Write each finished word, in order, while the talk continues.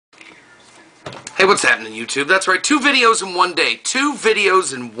Hey, what's happening, YouTube? That's right, 2 videos in one day. 2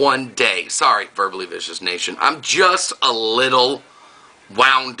 videos in one day. Sorry, Verbally Vicious Nation. I'm just a little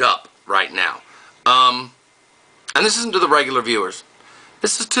wound up right now. And this isn't to the regular viewers.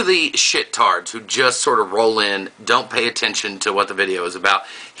 This is to the shit-tards who just sort of roll in, don't pay attention to what the video is about.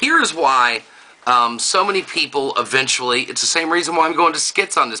 Here is why so many people eventually, it's the same reason why I'm going to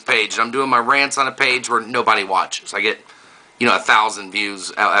skits on this page. I'm doing my rants on a page where nobody watches. I get, 1,000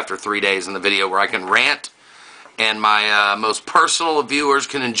 views after 3 days in the video where I can rant, and my most personal viewers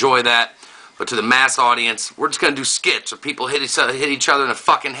can enjoy that. But to the mass audience, we're just going to do skits, or people hit each other in the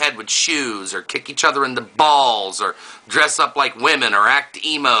fucking head with shoes, or kick each other in the balls, or dress up like women, or act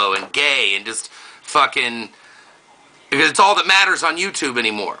emo and gay, and just fucking... Because it's all that matters on YouTube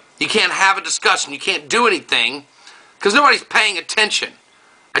anymore. You can't have a discussion, you can't do anything, because nobody's paying attention.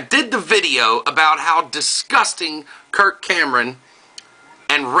 I did the video about how disgusting Kirk Cameron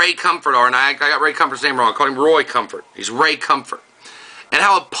and Ray Comfort are, and I got Ray Comfort's name wrong. I called him Roy Comfort. He's Ray Comfort. And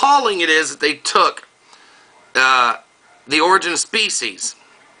how appalling it is that they took The Origin of Species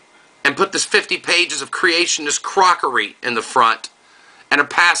and put this 50 pages of creationist crockery in the front and are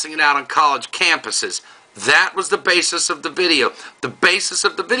passing it out on college campuses. That was the basis of the video. The basis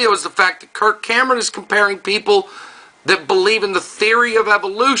of the video is the fact that Kirk Cameron is comparing people that believe in the theory of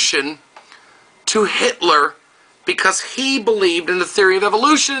evolution to Hitler because he believed in the theory of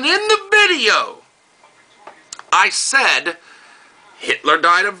evolution. And in the video, I said, Hitler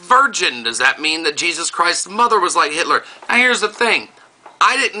died a virgin. Does that mean that Jesus Christ's mother was like Hitler? Now here's the thing.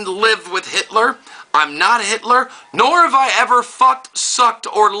 I didn't live with Hitler. I'm not Hitler. Nor have I ever fucked, sucked,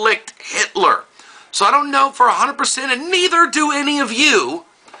 or licked Hitler. So I don't know for 100%, and neither do any of you,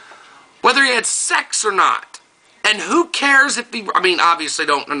 whether he had sex or not. And who cares if he, obviously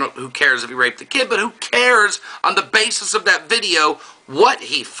don't know who cares if he raped the kid, but who cares on the basis of that video what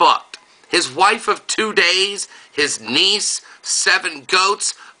he fucked? His wife of 2 days, his niece, 7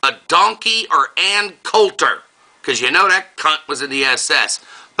 goats, a donkey, or Ann Coulter. Because that cunt was in the SS.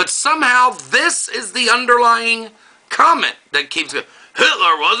 But somehow this is the underlying comment that keeps going.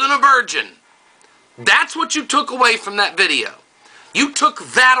 Hitler wasn't a virgin. That's what you took away from that video. You took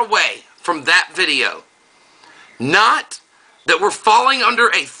that away from that video. Not that we're falling under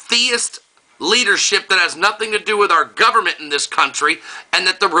a theist leadership that has nothing to do with our government in this country, and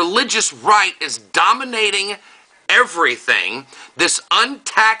that the religious right is dominating everything. This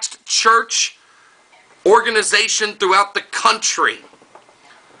untaxed church organization throughout the country,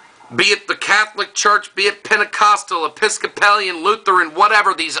 be it the Catholic Church, be it Pentecostal, Episcopalian, Lutheran,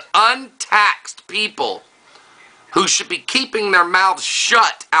 whatever, these untaxed people who should be keeping their mouths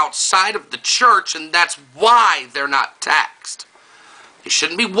shut outside of the church, and that's why they're not taxed. They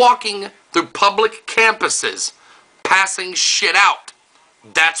shouldn't be walking through public campuses passing shit out.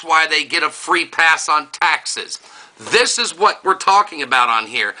 That's why they get a free pass on taxes. This is what we're talking about on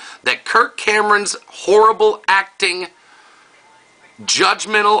here. That Kirk Cameron's horrible acting,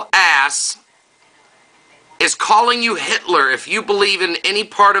 judgmental ass is calling you Hitler if you believe in any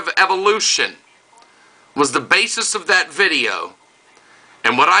part of evolution, was the basis of that video.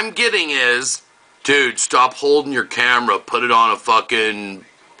 And what I'm getting is, dude, stop holding your camera, put it on a fucking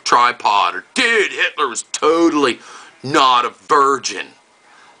tripod, or dude, Hitler was totally not a virgin.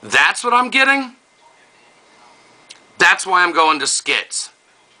 That's what I'm getting. That's why I'm going to skits.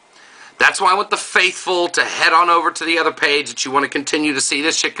 That's why I want the faithful to head on over to the other page that you want to continue to see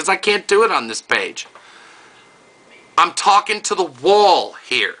this shit, because I can't do it on this page. I'm talking to the wall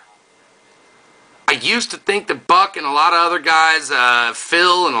here. I used to think that Buck and a lot of other guys,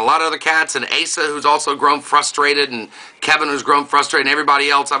 Phil and a lot of other cats, and Asa, who's also grown frustrated, and Kevin, who's grown frustrated, and everybody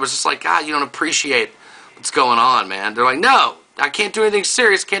else, I was just like, God, you don't appreciate what's going on, man. They're like, no, I can't do anything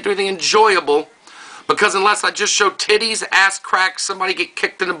serious, can't do anything enjoyable, because unless I just show titties, ass cracks, somebody get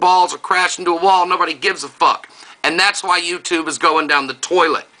kicked in the balls or crash into a wall, nobody gives a fuck. And that's why YouTube is going down the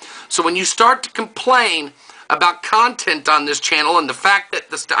toilet. So when you start to complain about content on this channel, and the fact that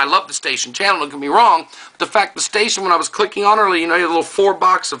I love the station channel, don't get me wrong, but the fact the station, when I was clicking on earlier, you had a little 4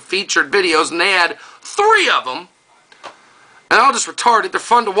 box of featured videos, and they had 3 of them, and they're all just retarded. They're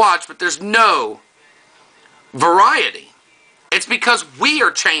fun to watch, but there's no variety. It's because we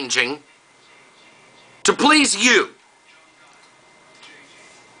are changing to please you.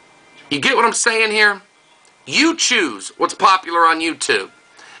 You get what I'm saying here? You choose what's popular on YouTube.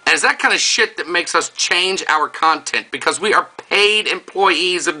 And it's that kind of shit that makes us change our content, because we are paid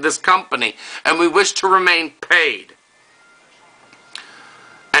employees of this company, and we wish to remain paid.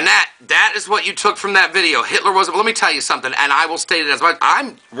 And that is what you took from that video. Hitler wasn't... Let me tell you something, and I will state it as much.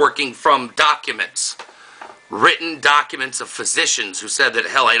 I'm working from documents. written documents of physicians who said that,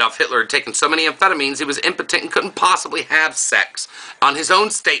 hell, Adolf Hitler had taken so many amphetamines he was impotent and couldn't possibly have sex. On his own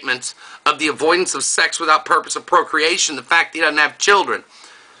statements of the avoidance of sex without purpose of procreation, the fact that he doesn't have children.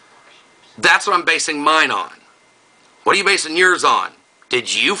 That's what I'm basing mine on. What are you basing yours on?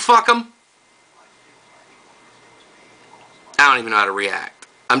 Did you fuck him? I don't even know how to react.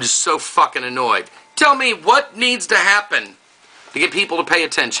 I'm just so fucking annoyed. Tell me what needs to happen to get people to pay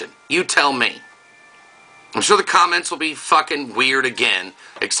attention. You tell me. I'm sure the comments will be fucking weird again,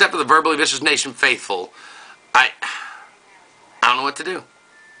 except for the Verbally Vicious Nation faithful. I don't know what to do.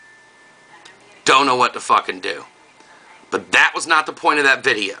 Don't know what to fucking do. But that was not the point of that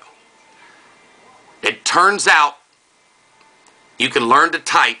video. It turns out you can learn to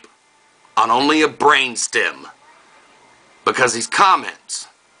type on only a brain stem because these comments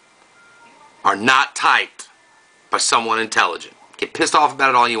are not typed by someone intelligent. Get pissed off about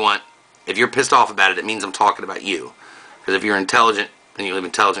it all you want. If you're pissed off about it, it means I'm talking about you. Because if you're intelligent and you leave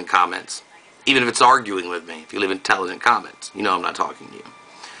intelligent comments, even if it's arguing with me, if you leave intelligent comments, you know I'm not talking to you.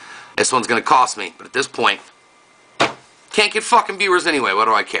 This one's going to cost me, but at this point, can't get fucking viewers anyway. What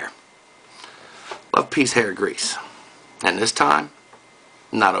do I care? Love, peace, hair, grease. And this time,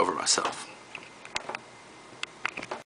 I'm not over myself.